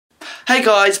Hey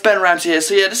guys, Ben Ramsey here.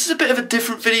 So yeah, this is a bit of a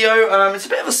different video. It's a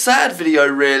bit of a sad video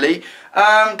really.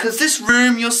 Because this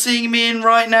room you're seeing me in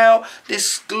right now,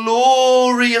 this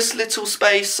glorious little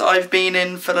space I've been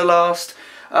in for the last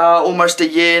almost a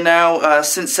year now,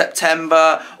 since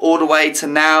September all the way to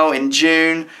now in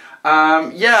June.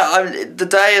 The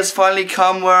day has finally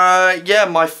come where,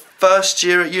 my first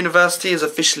year at university is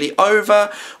officially over,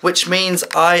 which means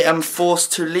I am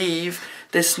forced to leave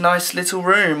this nice little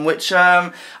room, which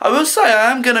I will say I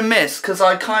am going to miss, because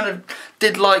I kind of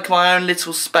did like my own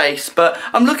little space. But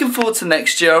I'm looking forward to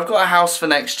next year. I've got a house for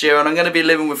next year, and I'm going to be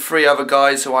living with 3 other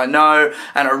guys who I know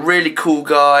and are really cool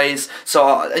guys.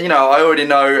 So, you know, I already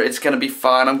know it's going to be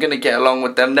fun. I'm going to get along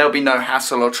with them. There'll be no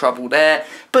hassle or trouble there.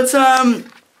 But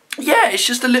yeah, it's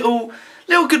just a little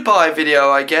goodbye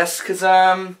video, I guess, because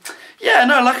like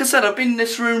I said, I've been in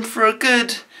this room for a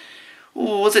good,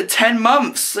 was it 10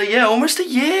 months? So yeah, almost a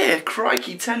year.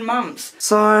 Crikey, 10 months.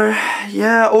 So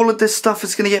yeah, all of this stuff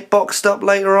is going to get boxed up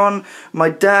later on. My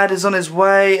dad is on his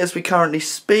way as we currently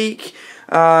speak.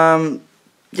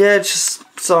 Just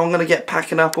so I'm going to get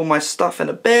packing up all my stuff in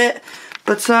a bit.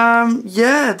 But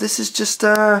yeah, this is just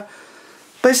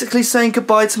basically saying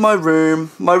goodbye to my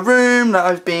room that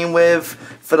I've been with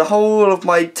for the whole of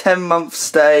my 10-month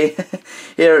stay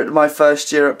here at my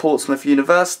first year at Portsmouth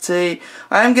University.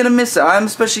 I am going to miss it. I am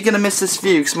especially going to miss this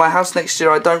view, because my house next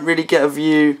year I don't really get a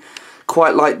view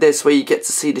quite like this, where you get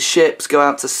to see the ships go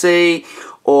out to sea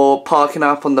or parking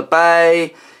up on the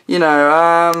bay. You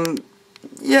know,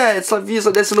 yeah, it's like views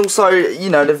like this, and also, you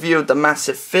know, the view of the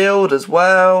massive field as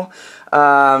well.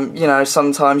 You know,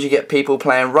 sometimes you get people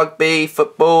playing rugby,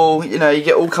 football, you know, you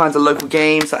get all kinds of local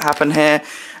games that happen here.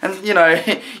 And, you know,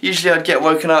 usually I'd get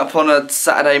woken up on a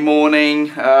Saturday morning.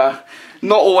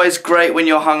 Not always great when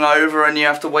you're hungover and you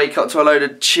have to wake up to a load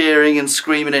of cheering and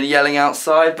screaming and yelling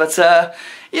outside. But,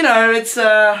 you know, it's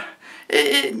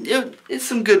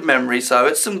some good memories, though.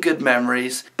 It's some good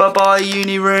memories. Bye-bye,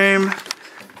 uni room.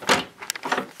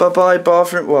 Bye-bye,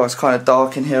 bathroom. Well, it's kind of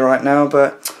dark in here right now,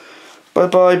 but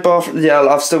bye-bye, bathroom. Yeah,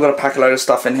 I've still got to pack a load of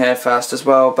stuff in here first as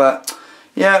well, but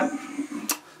yeah.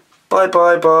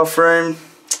 Bye-bye, bathroom.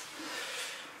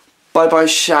 Bye-bye,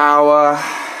 shower.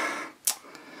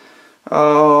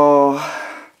 Oh.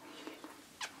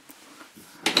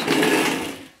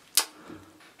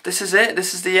 This is it.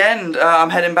 This is the end. I'm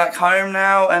heading back home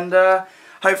now, and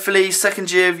hopefully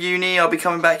second year of uni I'll be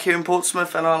coming back here in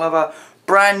Portsmouth, and I'll have a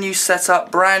brand new setup,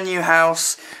 brand new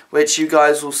house, which you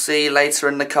guys will see later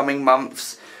in the coming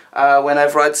months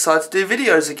whenever I decide to do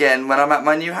videos again when I'm at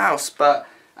my new house. But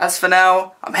as for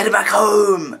now, I'm headed back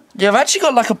home. Yeah, I've actually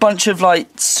got like a bunch of like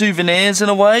souvenirs in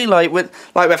a way, like with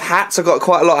hats. I've got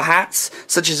quite a lot of hats,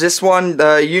 such as this one,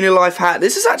 the Unilife hat.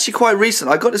 This is actually quite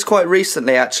recent. I got this quite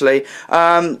recently actually.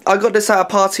 I got this at a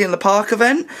Party in the Park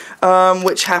event,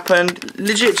 which happened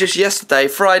legit just yesterday,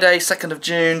 Friday, 2nd of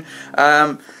June.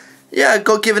 Yeah, I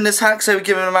got given this hat because they were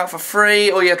giving them out for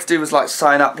free. All you had to do was like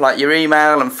sign up like your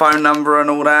email and phone number and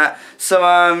all that. So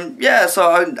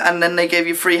and then they gave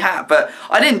you a free hat, but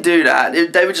I didn't do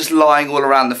that. They were just lying all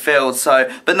around the field.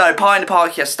 But no, Pie in the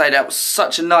Park yesterday, that was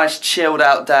such a nice chilled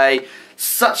out day.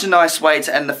 Such a nice way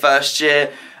to end the first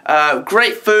year.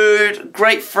 Great food,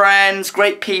 great friends,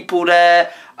 great people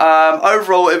there.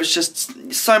 Overall, it was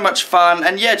just so much fun,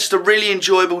 and yeah, just a really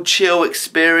enjoyable, chill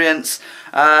experience.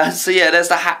 So yeah, there's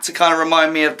the hat to kind of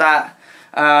remind me of that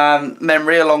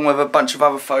memory, along with a bunch of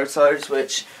other photos,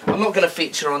 which I'm not going to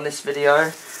feature on this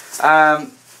video.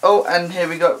 Oh, and here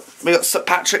we got St.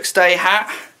 Patrick's Day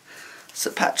hat.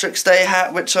 St. Patrick's Day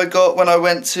hat, which I got when I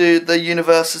went to the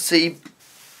university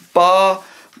bar,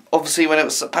 obviously when it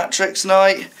was St. Patrick's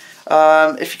night.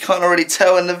 If you can't already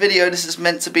tell in the video, this is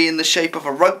meant to be in the shape of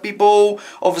a rugby ball.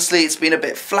 Obviously it's been a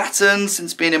bit flattened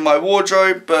since being in my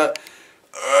wardrobe, but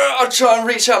I'll try and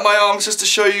reach out my arms just to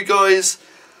show you guys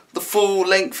the full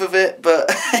length of it. But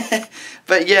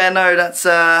but yeah, no, that's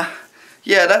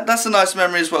that's a nice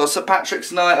memory as well. St.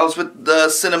 Patrick's night, I was with the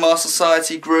Cinema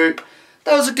Society group.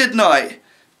 That was a good night.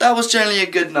 That was generally a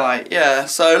good night, yeah.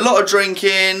 So a lot of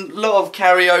drinking, a lot of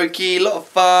karaoke, a lot of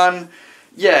fun.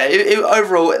 Yeah,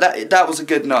 overall, that was a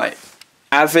good night.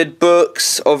 Avid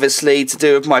books, obviously, to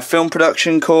do with my film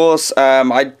production course.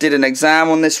 I did an exam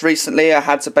on this recently. I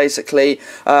had to basically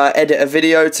edit a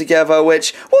video together,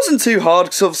 which wasn't too hard,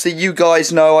 because obviously you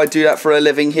guys know I do that for a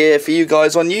living here for you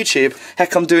guys on YouTube.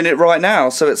 Heck, I'm doing it right now.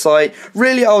 So it's like,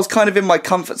 really, I was kind of in my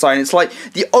comfort zone. It's like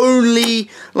the only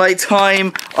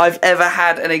time I've ever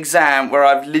had an exam where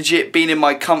I've legit been in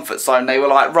my comfort zone. They were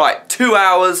like, right, 2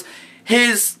 hours,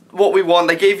 here's what we want.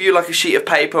 They gave you like a sheet of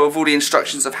paper with all the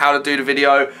instructions of how to do the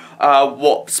video.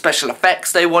 what special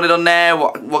effects they wanted on there,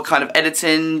 what kind of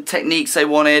editing techniques they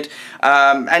wanted,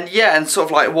 and yeah, and sort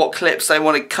of like what clips they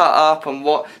wanted cut up and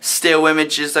what still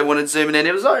images they wanted zooming in.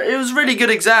 It was a really good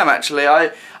exam actually.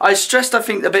 I stressed, I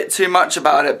think, a bit too much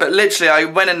about it, but literally I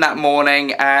went in that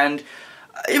morning and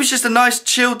it was just a nice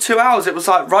chilled 2 hours. It was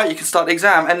like, right, you can start the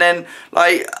exam, and then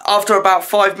like after about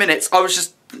 5 minutes I was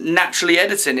just naturally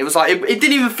editing. It was like, it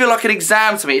didn't even feel like an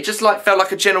exam to me. It just like felt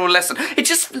like a general lesson. It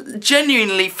just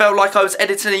genuinely felt like I was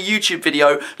editing a YouTube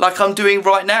video like I'm doing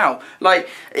right now. Like,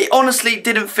 it honestly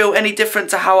didn't feel any different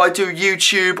to how I do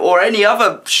YouTube or any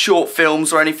other short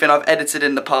films or anything I've edited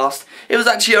in the past. It was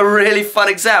actually a really fun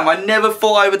exam. I never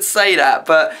thought I would say that,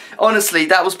 but honestly,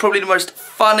 that was probably the most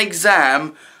fun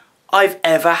exam I've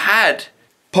ever had.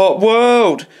 Pop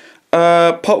World!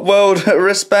 Pop World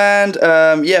wristband.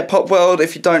 Yeah, Pop World,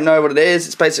 if you don't know what it is,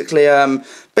 it's basically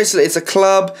it's a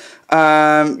club.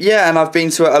 Yeah, and I've been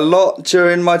to it a lot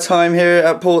during my time here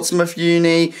at Portsmouth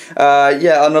Uni.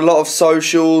 Yeah, on a lot of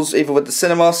socials, either with the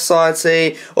Cinema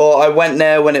Society, or I went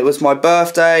there when it was my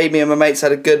birthday. Me and my mates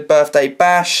had a good birthday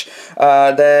bash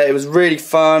there. It was really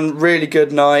fun, really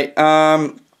good night.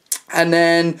 And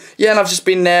then, yeah, and I've just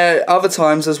been there other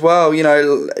times as well, you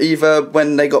know, either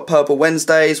when they got Purple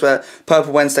Wednesdays, where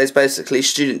Purple Wednesday's basically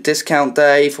student discount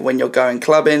day for when you're going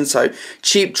clubbing, so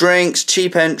cheap drinks,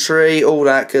 cheap entry, all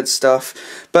that good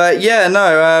stuff. But yeah,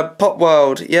 no, Pop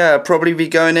World, yeah, probably be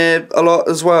going here a lot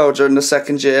as well during the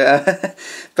second year.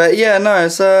 But yeah, no,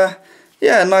 it's yeah,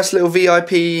 a nice little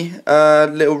VIP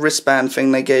little wristband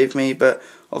thing they gave me, but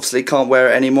obviously can't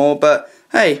wear it anymore. But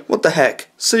hey, what the heck,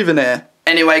 souvenir.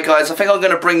 Anyway guys, I think I'm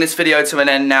going to bring this video to an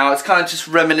end now. It's kind of just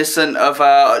reminiscent of,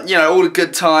 you know, all the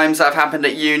good times that have happened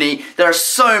at uni. There are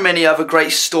so many other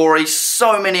great stories,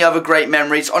 so many other great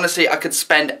memories. Honestly, I could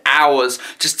spend hours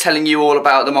just telling you all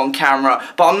about them on camera,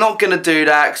 but I'm not going to do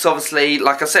that because obviously,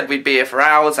 like I said, we'd be here for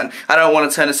hours and I don't want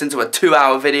to turn this into a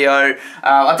 2-hour video.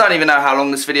 I don't even know how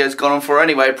long this video's gone on for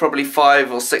anyway, probably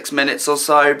 5 or 6 minutes or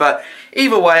so, but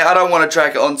either way, I don't want to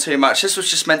drag it on too much. This was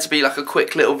just meant to be like a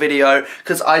quick little video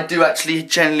because I do actually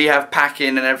generally have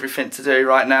packing and everything to do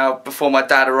right now before my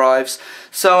dad arrives.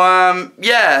 So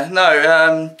yeah,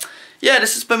 no, yeah,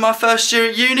 this has been my first year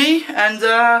at uni, and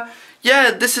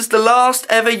yeah, this is the last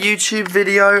ever YouTube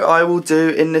video I will do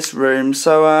in this room.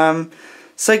 So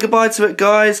say goodbye to it,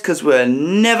 guys, because we're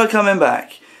never coming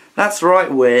back. That's right,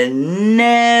 we're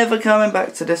never coming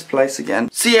back to this place again.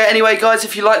 So yeah, anyway guys,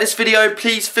 if you like this video,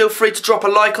 please feel free to drop a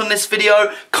like on this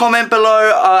video. Comment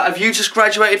below, have you just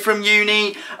graduated from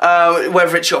uni?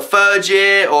 Whether it's your 3rd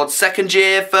year, or 2nd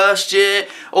year, 1st year,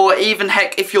 or even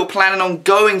heck, if you're planning on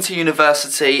going to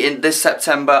university in this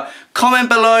September. Comment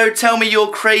below, tell me your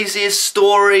craziest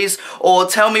stories, or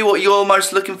tell me what you're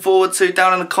most looking forward to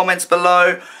down in the comments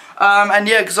below. And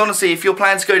yeah, because honestly, if you're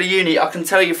planning to go to uni, I can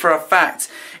tell you for a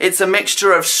fact, it's a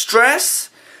mixture of stress,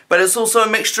 but it's also a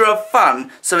mixture of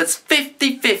fun. So it's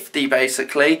 50-50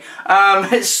 basically.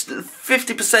 It's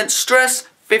 50% stress,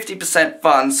 50%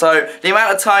 fun. So the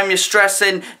amount of time you're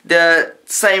stressing, the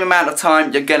same amount of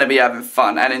time you're going to be having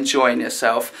fun and enjoying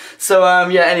yourself. So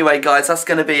yeah, anyway guys, that's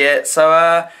going to be it.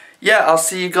 So yeah, I'll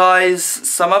see you guys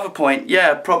some other point.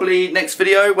 Yeah, probably next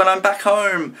video when I'm back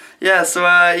home. Yeah, so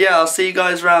yeah, I'll see you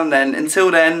guys around then.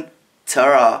 Until then,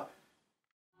 ta-ra.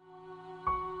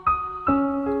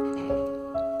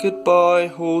 Goodbye,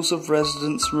 halls of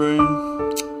residence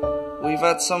room. We've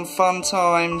had some fun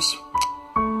times.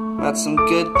 Had some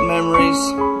good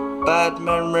memories, bad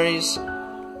memories.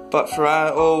 But throughout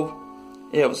it all,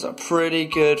 it was a pretty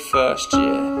good first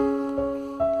year.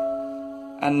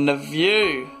 And the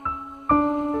view.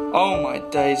 Oh my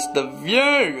days, the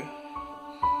view!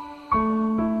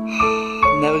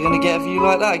 Never gonna get a view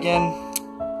like that again.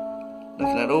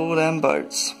 Looking at all them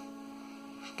boats.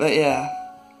 But yeah,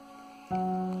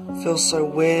 feels so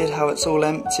weird how it's all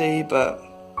empty, but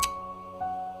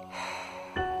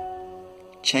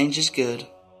change is good.